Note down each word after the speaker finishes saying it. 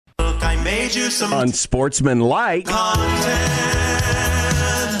made you some unsportsmanlike content.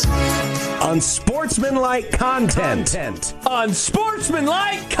 Unsportsmanlike content.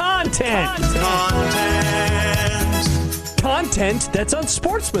 Unsportsmanlike content. Content that's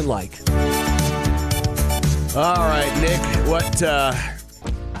unsportsmanlike. All right, Nick, what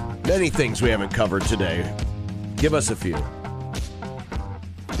many things we haven't covered today. Give us a few.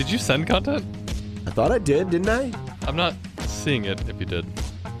 Did you send content? I thought I did, didn't I? I'm not seeing it if you did.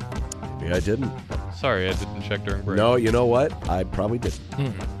 Maybe I didn't. Sorry, I didn't check during break. No, you know what? I probably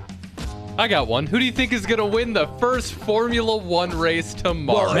didn't. I got one. Who do you think is going to win the first Formula One race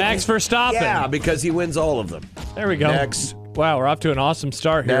tomorrow? Well, Max Verstappen. Yeah, because he wins all of them. There we go. Next. Wow, we're off to an awesome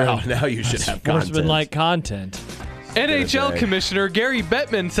start here. Now you should have content. Sportsmanlike content. NHL say. Commissioner Gary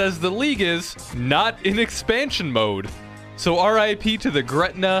Bettman says the league is not in expansion mode. So RIP to the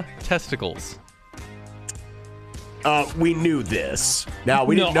Gretna testicles. We knew this. Now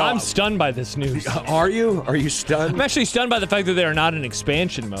we didn't know. I'm stunned by this news. Are you? Are you stunned? I'm actually stunned by the fact that they are not in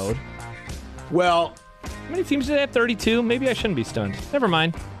expansion mode. Well, How many teams do they have? 32? Maybe I shouldn't be stunned. Never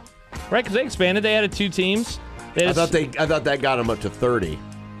mind. Right, because they expanded. They added 2 teams. I thought that got him up to 30.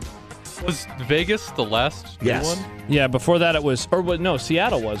 Was Vegas the last new Yes. one? Yeah, before that it was, no,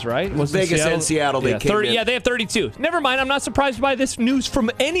 Seattle was, right? Wasn't Vegas and Seattle, they came 30, in. Yeah, they have 32. Never mind, I'm not surprised by this news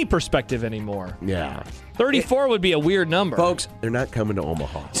from any perspective anymore. Yeah. 34 would be a weird number. Folks, they're not coming to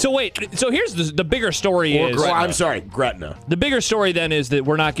Omaha. So wait, so here's the bigger story is... Gretna. I'm sorry, Gretna. The bigger story then is that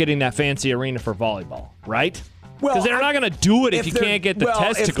we're not getting that fancy arena for volleyball, right? Well, Because they're not going to do it if you can't get the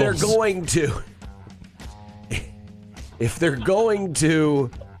testicles. If they're going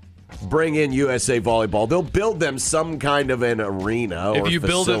to bring in USA Volleyball, they'll build them some kind of an arena. If or you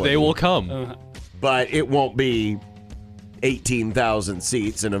build it, facility, they will come. But it won't be 18,000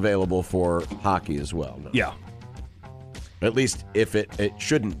 seats and available for hockey as well. No. Yeah. At least if it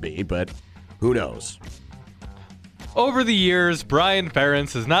shouldn't be, but who knows? Over the years, Brian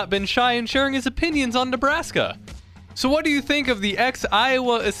Ferentz has not been shy in sharing his opinions on Nebraska. So what do you think of the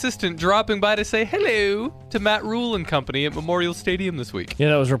ex-Iowa assistant dropping by to say hello to Matt Rule and company at Memorial Stadium this week? Yeah,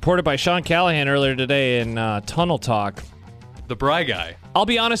 that was reported by Sean Callahan earlier today in Tunnel Talk. The Bry guy. I'll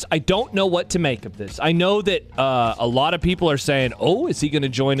be honest, I don't know what to make of this. I know that a lot of people are saying, oh, is he going to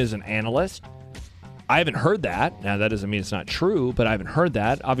join as an analyst? I haven't heard that. Now, that doesn't mean it's not true, but I haven't heard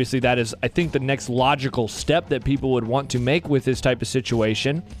that. Obviously, that is, I think, the next logical step that people would want to make with this type of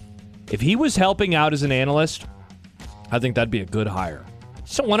situation. If he was helping out as an analyst, I think that'd be a good hire.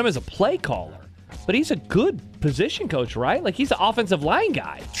 Just don't want him as a play caller, but he's a good position coach, right? Like, he's an offensive line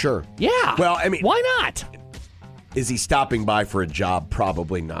guy. Sure. Yeah. Well, I mean, why not? Is he stopping by for a job?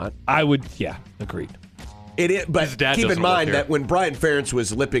 Probably not. I would, yeah, agreed. It is, but His dad keep in doesn't work mind here. that when Brian Ferentz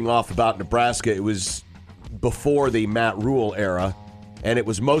was lipping off about Nebraska, it was before the Matt Rule era, and it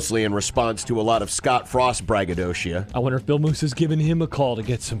was mostly in response to a lot of Scott Frost braggadocio. I wonder if Bill Moose has given him a call to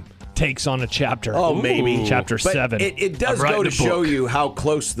get some takes on a chapter. Oh, maybe. Chapter But 7. It does I'm go writing to a show book. you how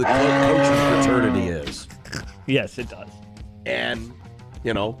close the coaching fraternity is. Yes, it does. And,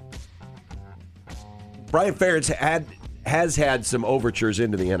 you know, Brian Ferentz has had some overtures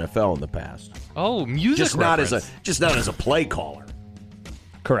into the NFL in the past. Oh, music Just not as reference. a play caller.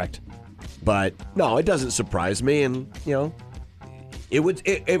 Correct. But no, it doesn't surprise me, and you know, it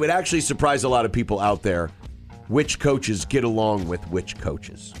would actually surprise a lot of people out there which coaches get along with which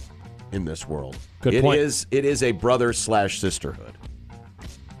coaches in this world. Good point. It is a brother/sisterhood.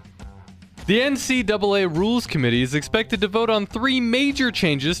 The NCAA Rules Committee is expected to vote on 3 major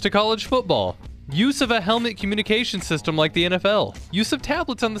changes to college football. Use of a helmet communication system like the NFL. Use of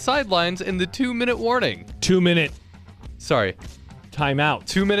tablets on the sidelines and the 2-minute warning. 2-minute Sorry, timeout.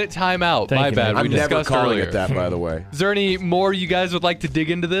 2-minute timeout. Thank My you, bad. man. We I'm never discussed calling earlier. it that, by the way. Is there any more you guys would like to dig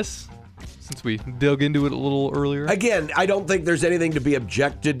into this? Since we dug into it a little earlier. Again, I don't think there's anything to be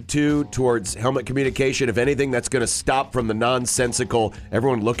objected to towards helmet communication. If anything, that's going to stop from the nonsensical,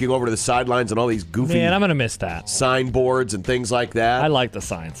 everyone looking over to the sidelines and all these goofy Man, I'm going to miss that. signboards and things like that. I like the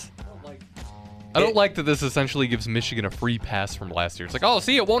signs. I don't like that this essentially gives Michigan a free pass from last year. It's like, oh,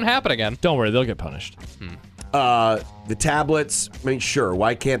 see, it won't happen again. Don't worry, they'll get punished. The tablets, I mean, sure,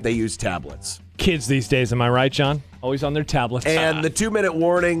 why can't they use tablets? Kids these days, am I right, John? Always on their tablets. And the 2-minute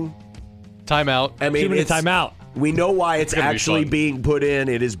warning, Timeout. I mean, 2-minute it's timeout. We know why it's gonna be actually fun. being put in.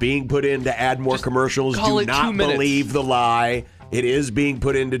 It is being put in to add more Just commercials. call Do it 2 not minutes. believe the lie. It is being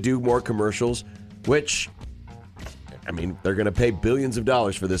put in to do more commercials, which, I mean, they're going to pay billions of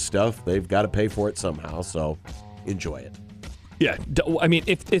dollars for this stuff. They've got to pay for it somehow, so enjoy it. Yeah, I mean,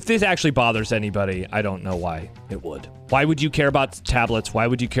 if this actually bothers anybody, I don't know why it would. Why would you care about tablets? Why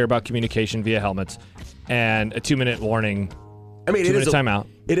would you care about communication via helmets? And a 2-minute warning I mean, 2 minute timeout.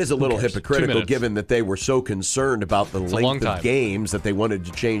 It is a little cares? 2 hypocritical minutes. given that they were so concerned about the a long length of time. games that they wanted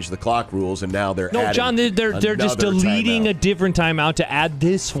to change the clock rules, and now they're No, adding John, they're just another deleting timeout. a different timeout to add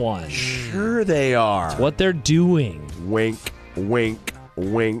this one. Sure they are. What they're doing. Wink, wink,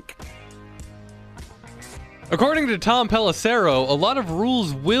 wink. According to Tom Pelissero, a lot of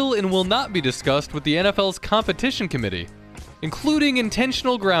rules will and will not be discussed with the NFL's competition committee, including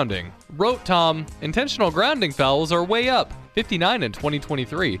intentional grounding. Wrote Tom, intentional grounding fouls are way up, 59 in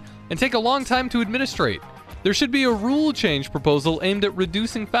 2023, and take a long time to administrate. There should be a rule change proposal aimed at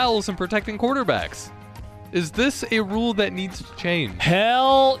reducing fouls and protecting quarterbacks. Is this a rule that needs to change?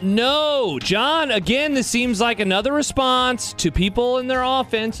 Hell no. John, again, this seems like another response to people in their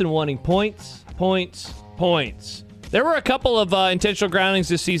offense and wanting points. There were a couple of intentional groundings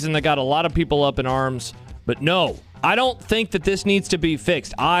this season that got a lot of people up in arms, but no. I don't think that this needs to be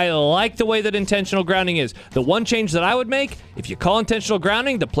fixed. I like the way that intentional grounding is. The one change that I would make, if you call intentional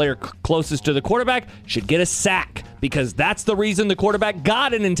grounding, the player closest to the quarterback should get a sack, because that's the reason the quarterback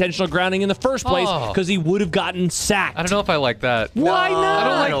got an intentional grounding in the first place, because he would have gotten sacked. I don't know if I like that. Why No, not?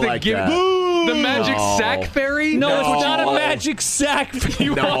 I I don't don't like the like that. the magic No. sack fairy. No, That's what it's you not a want. magic sack.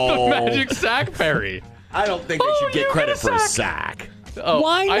 You No. want the magic sack fairy. I don't think they Oh, should get you credit get for a a sack. sack. Oh,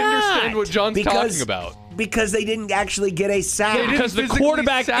 Why I understand not? what John's talking about. Because they didn't actually get a They sack. didn't Because the physically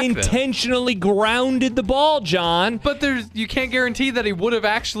quarterback sack them. intentionally grounded the ball, John. But you can't guarantee that he would have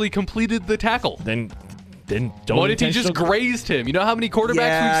actually completed the tackle. Then don't. What if he just intentional- grazed him? You know how many quarterbacks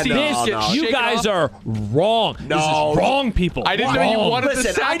Yeah, we've seen no, just get no. You shaken guys off? are wrong. No. This is wrong, people. I didn't know you Wrong. wanted the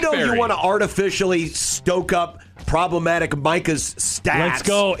Listen, I sack know you fairy. want to artificially stoke up problematic Micah's stats. Let's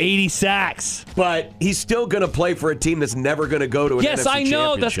go, 80 sacks. But he's still going to play for a team that's never going to go to an Yes, NFC I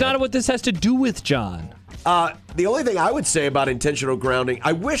know. That's championship. not what this has to do with, John. The only thing I would say about intentional grounding,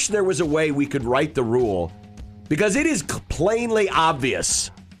 I wish there was a way we could write the rule, because it is plainly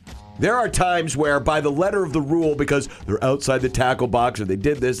obvious. There are times where, by the letter of the rule, because they're outside the tackle box or they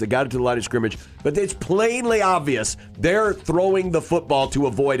did this, they got it to the line of scrimmage, but it's plainly obvious they're throwing the football to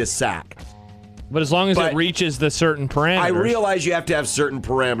avoid a sack. But as long as But it reaches the certain parameters. I realize you have to have certain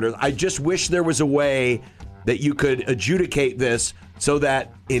parameters. I just wish there was a way that you could adjudicate this so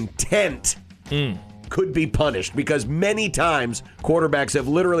that intent could be punished, because many times quarterbacks have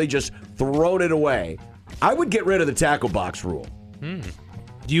literally just thrown it away. I would get rid of the tackle box rule.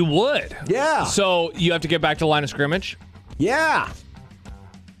 You would. Yeah. So you have to get back to the line of scrimmage? Yeah,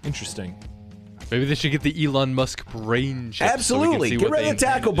 Interesting. Maybe they should get the Elon Musk brain chip. absolutely. So we can see Get what rid they of the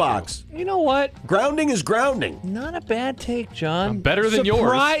tackle intend to do. box. You know what? Grounding is grounding. Not a bad take, John. Better than yours.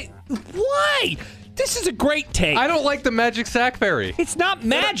 Why? This is a great take. I don't like the magic sack fairy. It's not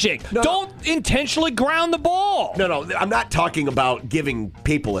magic. No. Don't intentionally ground the ball. No, I'm not talking about giving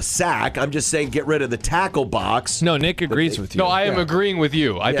people a sack. I'm just saying get rid of the tackle box. No, Nick agrees with you. No, I am agreeing with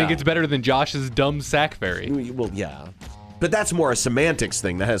you. I think Yeah. it's better than Josh's dumb sack fairy. Well, yeah. But that's more a semantics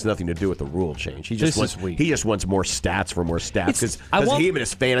thing. That has nothing to do with the rule change. He just This wants is weak. he just wants more stats for more stats, because I want- he and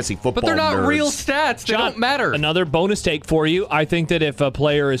his fantasy football But they're not nerds. real stats. They John, don't matter. Another bonus take for you. I think that if a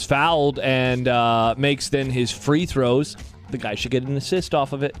player is fouled and makes then his free throws, the guy should get an assist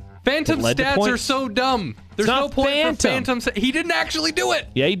off of it. Phantom It led to stats points. are so dumb. There's It's no not point phantom. for phantom stats. He didn't actually do it.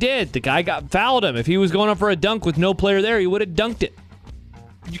 Yeah, he did. The guy got fouled him. If he was going up for a dunk with no player there, he would have dunked it.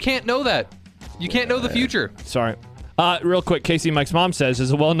 You can't know that. You can't know the future. Sorry. Real quick, Casey Mike's mom says, as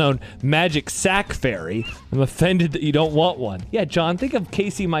a well-known magic sack fairy, I'm offended that you don't want one. Yeah, John, think of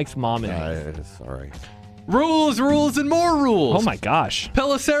Casey Mike's mom and Sorry. Rules, and more rules. oh my gosh.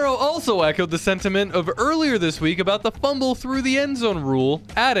 Pelissero also echoed the sentiment of earlier this week about the fumble through the end zone rule,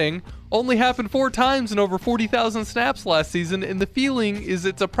 adding, only happened 4 times in over 40,000 snaps last season, and the feeling is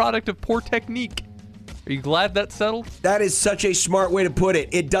it's a product of poor technique. Are you glad that's settled? That is such a smart way to put it.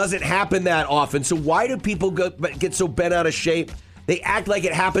 It doesn't happen that often. So why do people get so bent out of shape? They act like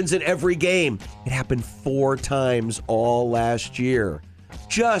it happens in every game. It happened 4 times all last year.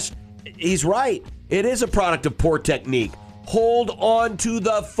 He's right. It is a product of poor technique. Hold on to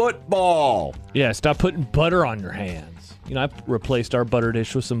the football. Yeah, stop putting butter on your hands. You know, I replaced our butter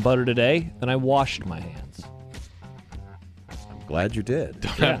dish with some butter today, and I washed my hands. Glad you did.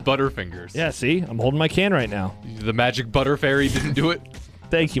 Yeah. Have Butterfingers. Yeah, see? I'm holding my can right now. The magic butter fairy didn't do it.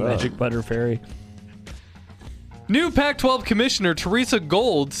 Thank you, Magic Butter Fairy. New Pac-12 Commissioner Teresa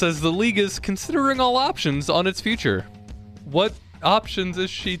Gold says the league is considering all options on its future. What options is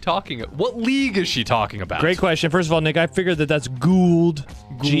she talking about? What league is she talking about? Great question. First of all, Nick, I figured that's Gould.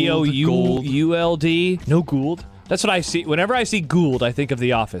 G-O-U-L-D. No Gould. That's what I see. Whenever I see Gould, I think of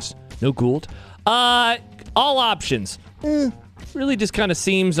The Office. No Gould. All options. Really just kind of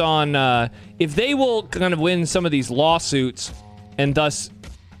seems on if they will kind of win some of these lawsuits and thus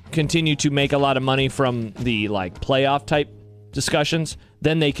continue to make a lot of money from the like playoff type discussions,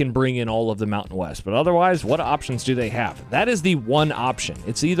 then they can bring in all of the Mountain West. But otherwise, what options do they have? That is the one option.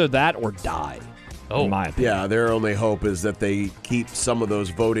 It's either that or die. In my opinion. Yeah, their only hope is that they keep some of those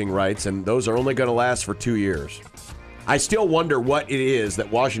voting rights, and those are only going to last for 2 years. I still wonder what it is that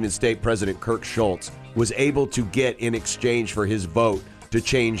Washington State President Kirk Schultz was able to get in exchange for his vote to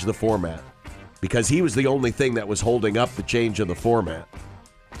change the format, because he was the only thing that was holding up the change of the format,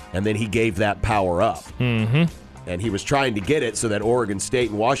 and then he gave that power up. Mm-hmm. And he was trying to get it so that Oregon State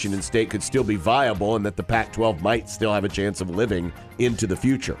and Washington State could still be viable and that the Pac-12 might still have a chance of living into the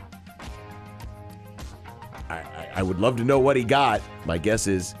future. I would love to know what he got. My guess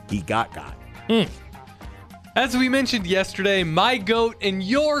is he got. As we mentioned yesterday, my GOAT and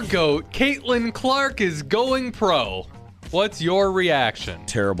your GOAT, Caitlin Clark, is going pro. What's your reaction?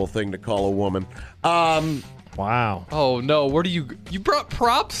 Terrible thing to call a woman. Wow. Oh, no. Where do you brought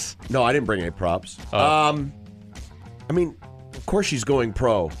props? No, I didn't bring any props. Oh. I mean, of course she's going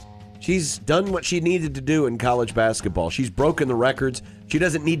pro. She's done what she needed to do in college basketball. She's broken the records. She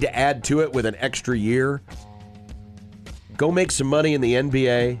doesn't need to add to it with an extra year. Go make some money in the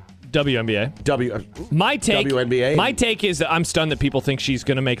NBA. WNBA. My take. WNBA. My take is that I'm stunned that people think she's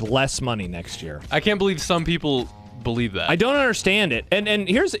going to make less money next year. I can't believe some people believe that. I don't understand it. And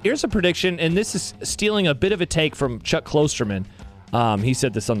here's a prediction, and this is stealing a bit of a take from Chuck Klosterman. He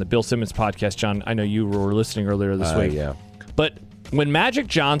said this on the Bill Simmons podcast. John, I know you were listening earlier this week. Yeah. But when Magic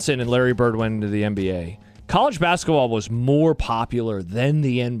Johnson and Larry Bird went into the NBA, college basketball was more popular than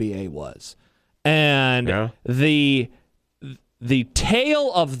the NBA was. And the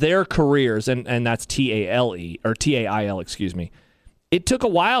tail of their careers, and that's T-A-L-E, or T-A-I-L, excuse me, it took a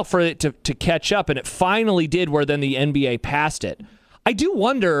while for it to catch up, and it finally did, where then the NBA passed it. I do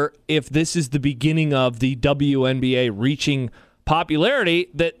wonder if this is the beginning of the WNBA reaching popularity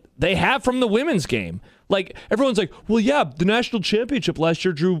that they have from the women's game. Like, everyone's like, well, yeah, the national championship last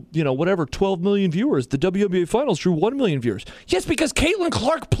year drew, 12 million viewers. The WNBA finals drew 1 million viewers. Yes, because Caitlin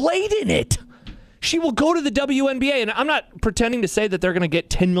Clark played in it. She will go to the WNBA, and I'm not pretending to say that they're going to get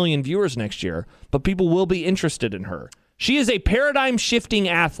 10 million viewers next year, but people will be interested in her. She is a paradigm-shifting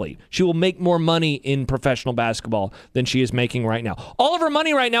athlete. She will make more money in professional basketball than she is making right now. All of her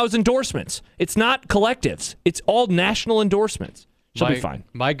money right now is endorsements. It's not collectives. It's all national endorsements. She'll be fine.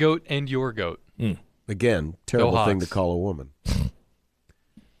 My GOAT and your GOAT. Again, terrible thing to call a woman.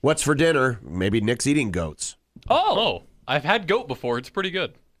 What's for dinner? Maybe Nick's eating goats. Oh, I've had goat before. It's pretty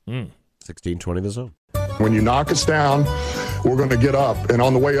good. 1620 The Zone. When you knock us down, we're going to get up. And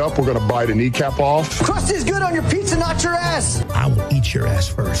on the way up, we're going to bite a kneecap off. Crust is good on your pizza, not your ass. I will eat your ass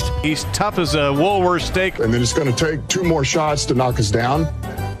first. He's tough as a Woolworth steak. And then it's going to take 2 more shots to knock us down.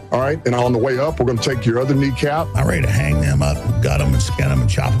 All right. And on the way up, we're going to take your other kneecap. I'm ready to hang them up, gut them and skin them and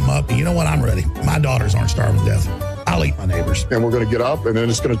chop them up. And you know what? I'm ready. My daughters aren't starving to death. I'll eat my neighbors. And we're going to get up, and then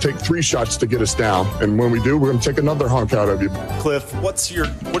it's going to take 3 shots to get us down. And when we do, we're going to take another hunk out of you. Cliff, what are you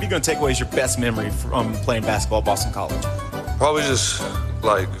going to take away as your best memory from playing basketball at Boston College? Probably just,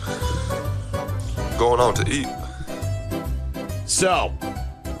 like, going out to eat. So,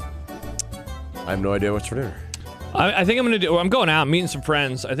 I have no idea what's for dinner. I think I'm going out, meeting some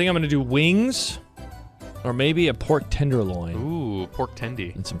friends. I think I'm going to do wings or maybe a pork tenderloin. Ooh, pork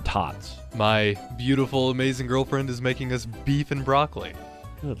tendy. And some tots. My beautiful, amazing girlfriend is making us beef and broccoli.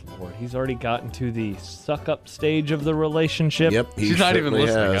 Good Lord. He's already gotten to the suck-up stage of the relationship. Yep. She's not even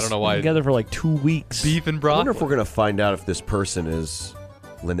listening. I don't know why. Together for like 2 weeks. Beef and I broccoli. wonder if we're going to find out if this person is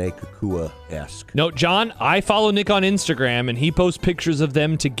Lene Kukua-esque. No, John, I follow Nick on Instagram, and he posts pictures of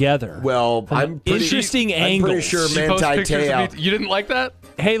them together. Well, I'm pretty, interesting I'm angles. pretty sure She posts Manti pictures of Te'o. me. You didn't like that?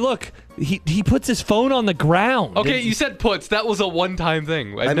 Hey, look, he puts his phone on the ground. Okay, you said puts. That was a one-time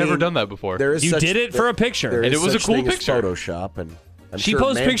thing. I've never done that before. There is You such- did it for a picture. there And is it was a such cool thing as picture. Photoshop, and I'm She sure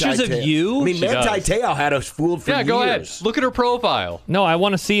posts Manti pictures of Te'o- you? I mean, She Manti does. Te'o had us fooled for Yeah, years. go ahead. Look at her profile. No, I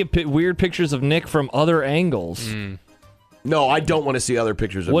want to see weird pictures of Nick from other angles. No, I don't want to see other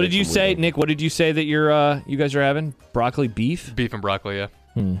pictures of What Nick did you from say, weird. Nick? What did you say that you guys are having? Broccoli beef? Beef and broccoli,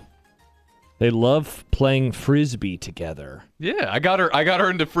 yeah. They love playing frisbee together. Yeah, I got her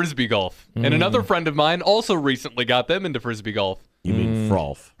into frisbee golf. And another friend of mine also recently got them into frisbee golf. You mean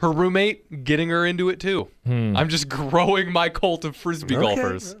Frolf. Her roommate getting her into it too. I'm just growing my cult of frisbee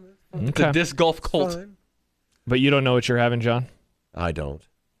golfers. The disc golf cult. But you don't know what you're having, John? I don't.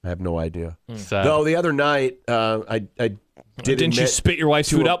 I have no idea. Sad. Though the other night, I did Didn't you admit spit your wife's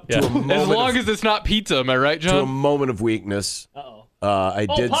food up? to a As moment long of- as it's not pizza, am I right, to a John? moment of weakness. I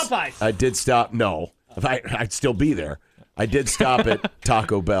Oh, did. Popeyes. I did stop. No, I'd still be there. I did stop at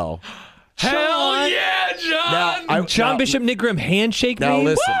Taco Bell, Hell yeah, John! John Bishop, Nick Grimm handshake Now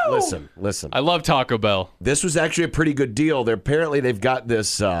me? listen. I love Taco Bell. This was actually a pretty good deal. They've got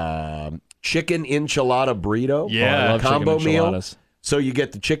this chicken enchilada burrito. Yeah. I love combo chicken meal. enchiladas. So you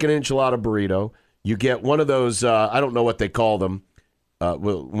get the chicken enchilada burrito. You get one of those. I don't know what they call them.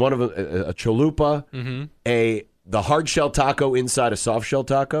 One of a chalupa, the hard shell taco inside a soft shell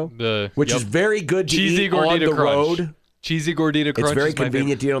taco, which is very good to cheesy eat gordita on the crunch. road. Cheesy gordita crunch. It's very is my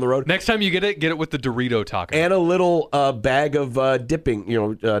convenient to favorite. eat on the road. Next time you get it with the Dorito taco. And a little bag of dipping,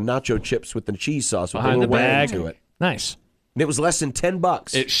 nacho chips with the cheese sauce with a Behind little the bag. wang to it. Nice. And it was less than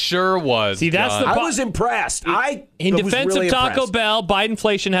 $10. It sure was. See, that's John. the I was impressed. In was defense really of Taco impressed. Bell,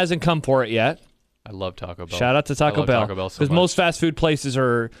 Bidenflation hasn't come for it yet. I love Taco Bell. Shout out to Taco I love Bell. Taco Bell so Because much. most fast food places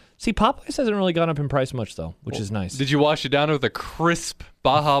are. See, Popeyes hasn't really gone up in price much, though, which is nice. Did you wash it down with a crisp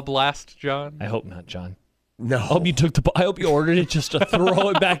Baja Blast, John? I hope not, John. No. I hope you ordered it just to throw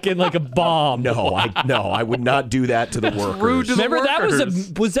it back in like a bomb. No, I would not do that to the workers. rude to the Remember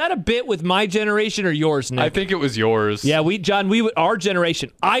workers. was that a bit with my generation or yours, Nick? I think it was yours. Yeah, our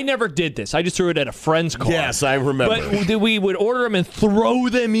generation. I never did this. I just threw it at a friend's car. Yes, I remember. But we would order them and throw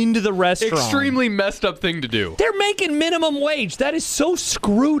them into the restaurant. Extremely messed up thing to do. They're making minimum wage. That is so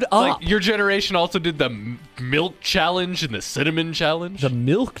screwed up. Like your generation also did the milk challenge and the cinnamon challenge, The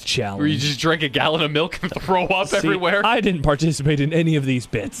milk challenge. where you just drink a gallon of milk and throw up See, everywhere. I didn't participate in any of these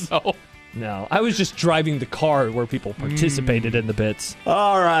bits. Oh. No, I was just driving the car where people participated in the bits.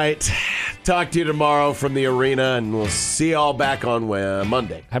 All right. Talk to you tomorrow from the arena, and we'll see you all back on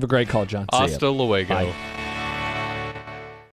Monday. Have a great call, John. Hasta luego. Bye.